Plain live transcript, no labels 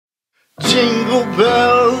Jingle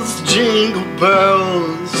bells, jingle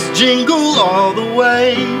all the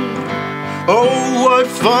way. Oh, what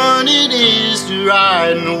fun it is to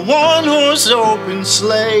ride in a one-horse open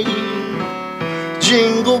sleigh.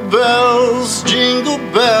 Jingle bells, jingle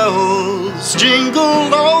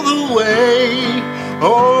all the way.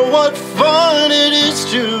 Oh, what fun it is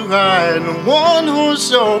to ride in a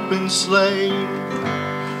one-horse open sleigh.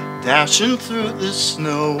 Dashing through the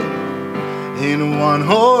snow in a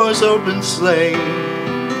one-horse open sleigh.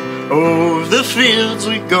 Over the fields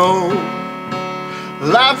we go,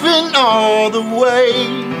 laughing all the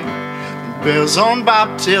way. Bells on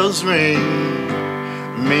bobtails ring,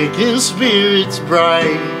 making spirits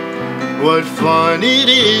bright. What fun it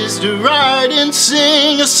is to ride and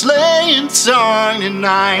sing a sleighing song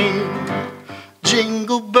tonight.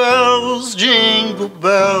 Jingle bells, jingle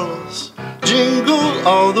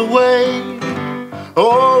all the way.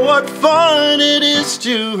 Oh, what fun it is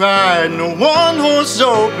to ride in a one-horse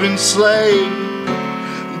open sleigh.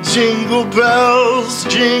 Jingle bells,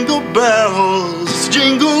 jingle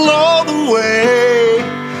all the way.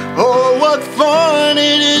 Oh, what fun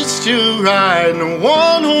it is to ride in a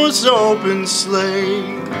one-horse open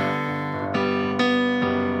sleigh.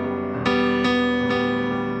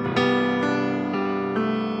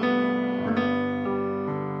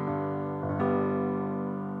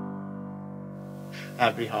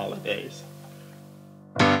 Happy holidays.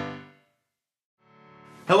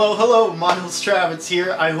 Hello, Myles Travitz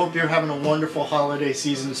here. I hope you're having a wonderful holiday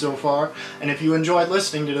season so far. And if you enjoyed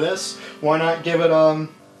listening to this, why not give it a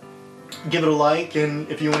like, and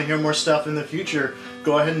if you want to hear more stuff in the future,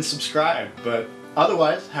 go ahead and subscribe. But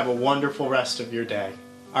otherwise, have a wonderful rest of your day.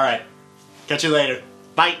 Alright, catch you later.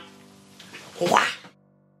 Bye! Wah.